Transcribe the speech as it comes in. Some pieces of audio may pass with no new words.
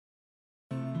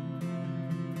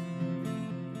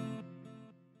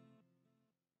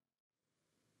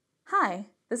Hi,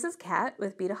 this is Kat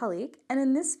with Beadaholique, and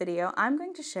in this video I'm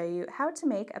going to show you how to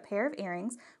make a pair of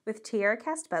earrings with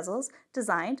TierraCast bezels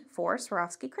designed for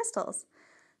Swarovski crystals.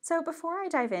 So before I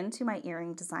dive into my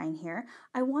earring design here,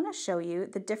 I want to show you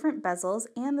the different bezels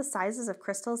and the sizes of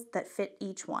crystals that fit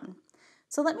each one.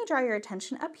 So let me draw your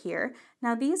attention up here.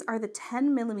 Now these are the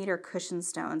 10mm cushion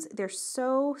stones. They're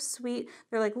so sweet.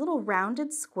 They're like little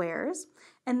rounded squares,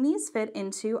 and these fit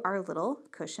into our little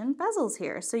cushion bezels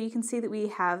here. So you can see that we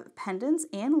have pendants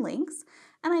and links,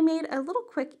 and I made a little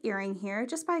quick earring here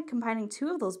just by combining two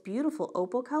of those beautiful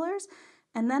opal colors.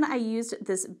 And then I used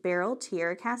this barrel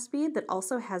TierraCast bead that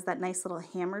also has that nice little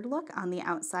hammered look on the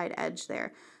outside edge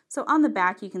there. So on the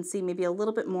back you can see maybe a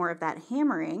little bit more of that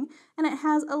hammering, and it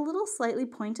has a little slightly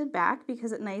pointed back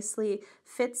because it nicely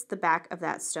fits the back of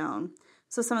that stone.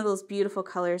 So some of those beautiful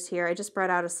colors here, I just brought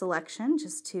out a selection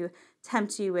just to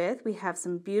tempt you with. We have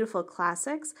some beautiful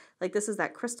classics, like this is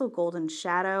that crystal golden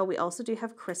shadow. We also do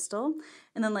have crystal.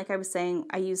 And then like I was saying,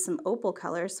 I use some opal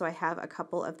colors, so I have a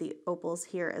couple of the opals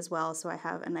here as well. So I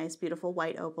have a nice beautiful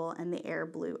white opal and the air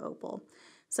blue opal.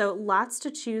 So lots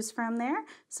to choose from there.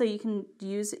 So you can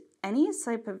use any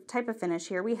type of finish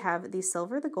here. We have the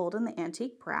silver, the gold, and the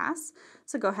antique brass.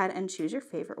 So go ahead and choose your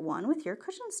favorite one with your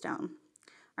cushion stone.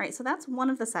 All right, so that's one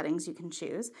of the settings you can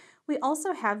choose. We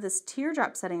also have this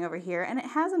teardrop setting over here, and it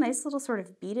has a nice little sort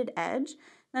of beaded edge.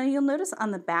 Now you'll notice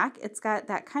on the back, it's got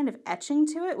that kind of etching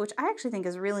to it, which I actually think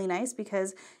is really nice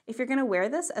because if you're gonna wear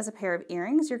this as a pair of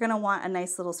earrings, you're gonna want a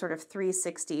nice little sort of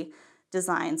 360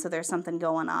 design, so there's something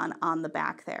going on the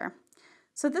back there.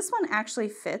 So this one actually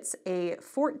fits a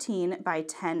 14 by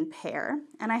 10 pair,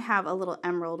 and I have a little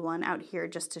emerald one out here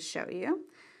just to show you.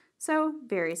 So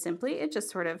very simply, it just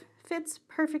sort of fits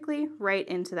perfectly right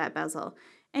into that bezel,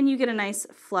 and you get a nice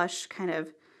flush kind of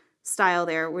style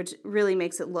there, which really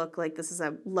makes it look like this is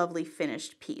a lovely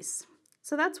finished piece.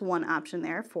 So that's one option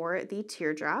there for the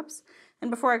teardrops. And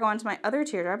before I go on to my other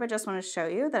teardrop, I just want to show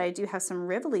you that I do have some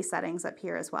Rivoli settings up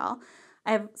here as well.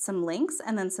 I have some links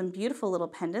and then some beautiful little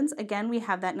pendants. Again, we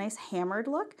have that nice hammered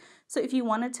look. So if you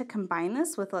wanted to combine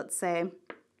this with, let's say,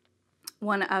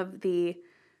 one of the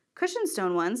cushion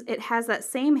stone ones, it has that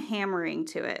same hammering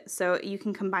to it. So you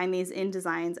can combine these in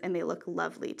designs and they look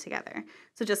lovely together.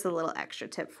 So just a little extra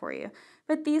tip for you.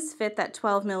 But these fit that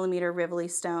 12mm Rivoli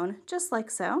stone just like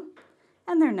so.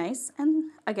 And they're nice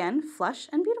and, again, flush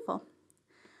and beautiful.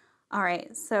 All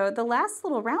right, so the last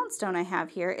little round stone I have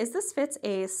here is this fits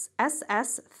a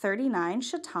SS39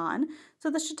 chaton. So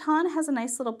the chaton has a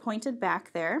nice little pointed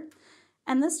back there,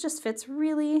 and this just fits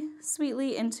really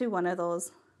sweetly into one of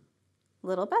those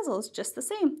little bezels, just the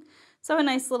same. So a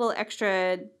nice little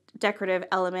extra decorative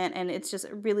element, and it's just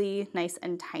really nice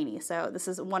and tiny. So this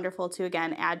is wonderful to,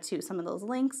 again, add to some of those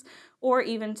links or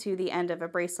even to the end of a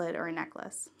bracelet or a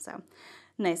necklace. So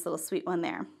nice little sweet one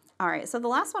there. All right, so the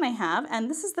last one I have, and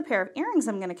this is the pair of earrings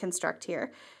I'm going to construct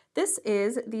here. This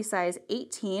is the size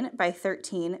 18 by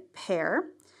 13 pair,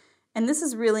 and this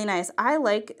is really nice. I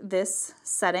like this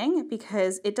setting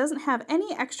because it doesn't have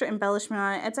any extra embellishment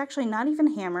on it. It's actually not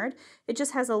even hammered. It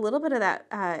just has a little bit of that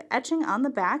etching on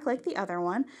the back like the other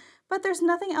one, but there's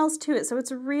nothing else to it. So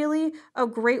it's really a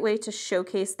great way to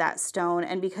showcase that stone,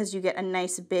 and because you get a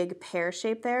nice big pear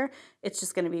shape there, it's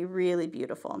just going to be really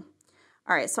beautiful.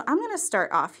 All right, so I'm going to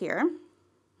start off here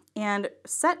and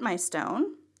set my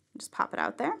stone, just pop it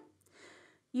out there,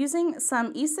 using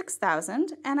some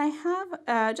E6000, and I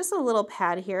have just a little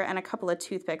pad here and a couple of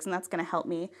toothpicks, and that's going to help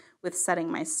me with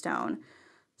setting my stone.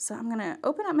 So I'm going to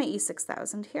open up my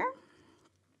E6000 here,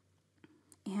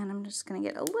 and I'm just going to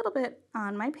get a little bit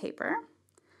on my paper,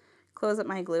 close up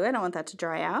my glue. I don't want that to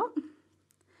dry out.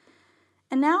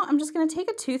 And now I'm just going to take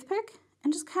a toothpick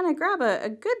and just kind of grab a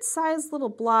good sized little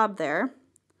blob there.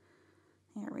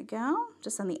 There we go,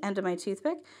 just on the end of my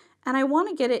toothpick. And I want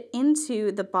to get it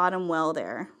into the bottom well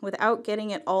there without getting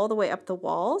it all the way up the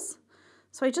walls.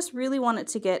 So I just really want it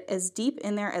to get as deep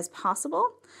in there as possible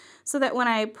so that when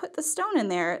I put the stone in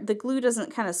there, the glue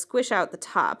doesn't kind of squish out the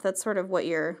top. That's sort of what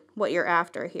you're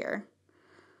after here.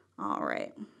 All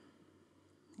right,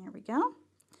 there we go.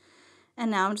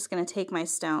 And now I'm just going to take my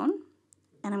stone,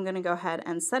 and I'm going to go ahead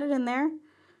and set it in there,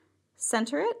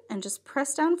 center it, and just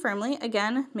press down firmly,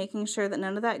 again, making sure that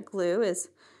none of that glue is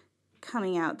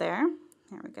coming out there.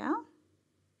 There we go.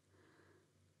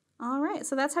 All right,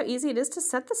 so that's how easy it is to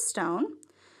set the stone.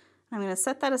 I'm going to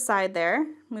set that aside there,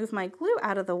 move my glue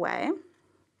out of the way.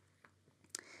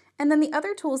 And then the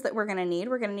other tools that we're going to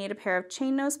need a pair of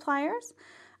chain nose pliers,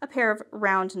 a pair of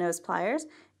round nose pliers,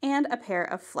 and a pair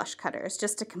of flush cutters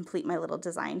just to complete my little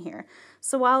design here.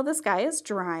 So while this guy is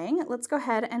drying, let's go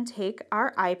ahead and take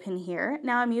our eye pin here.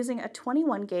 Now I'm using a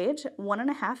 21 gauge,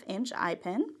 1.5 inch eye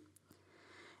pin.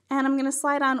 And I'm gonna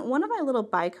slide on one of my little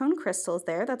bicone crystals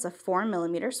there. That's a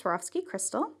 4mm Swarovski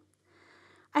crystal.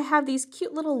 I have these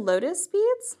cute little lotus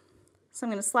beads. So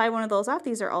I'm gonna slide one of those off.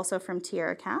 These are also from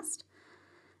TierraCast.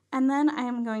 And then I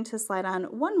am going to slide on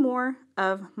one more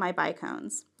of my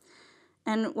bicones.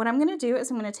 And what I'm going to do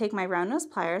is I'm going to take my round nose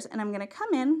pliers and I'm going to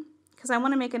come in because I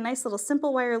want to make a nice little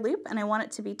simple wire loop and I want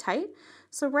it to be tight.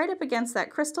 So right up against that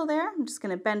crystal there, I'm just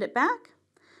going to bend it back,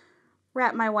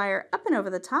 wrap my wire up and over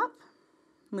the top,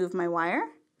 move my wire,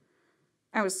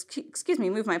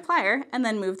 move my plier, and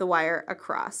then move the wire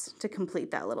across to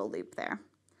complete that little loop there.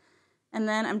 And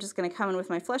then I'm just going to come in with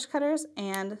my flush cutters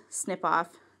and snip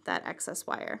off that excess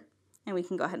wire. And we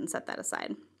can go ahead and set that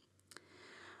aside.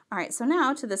 All right, so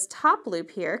now to this top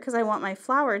loop here, because I want my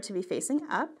flower to be facing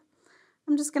up,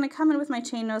 I'm just going to come in with my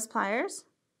chain nose pliers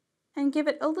and give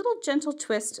it a little gentle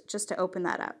twist just to open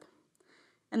that up.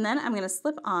 And then I'm going to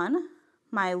slip on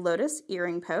my lotus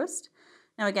earring post.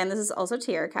 Now again, this is also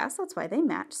TierraCast, that's why they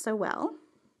match so well.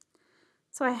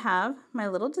 So I have my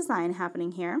little design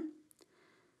happening here.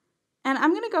 And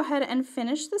I'm going to go ahead and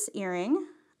finish this earring.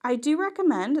 I do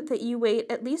recommend that you wait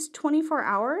at least 24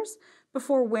 hours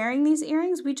before wearing these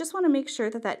earrings. We just want to make sure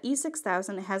that that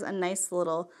E6000 has a nice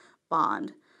little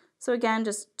bond. So again,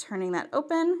 just turning that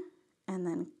open and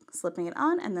then slipping it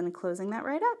on and then closing that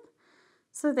right up.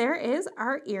 So there is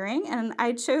our earring, and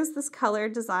I chose this color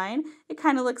design. It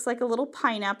kind of looks like a little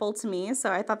pineapple to me,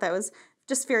 so I thought that was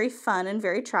just very fun and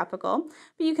very tropical.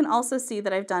 But you can also see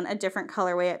that I've done a different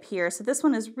colorway up here. So this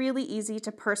one is really easy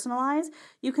to personalize.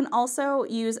 You can also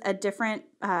use a different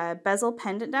bezel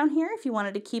pendant down here. If you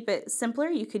wanted to keep it simpler,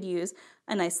 you could use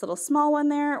a nice little small one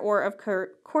there, or of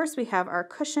course we have our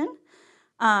cushion.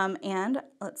 And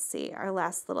let's see, our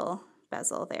last little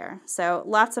bezel there. So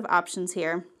lots of options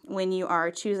here when you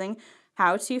are choosing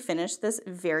how to finish this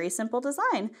very simple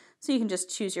design. So you can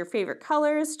just choose your favorite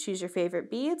colors, choose your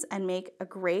favorite beads, and make a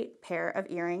great pair of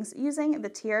earrings using the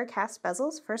TierraCast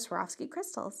bezels for Swarovski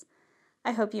crystals.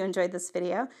 I hope you enjoyed this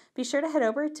video. Be sure to head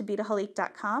over to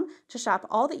Beadaholique.com to shop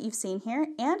all that you've seen here,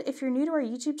 and if you're new to our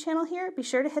YouTube channel here, be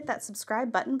sure to hit that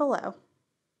subscribe button below.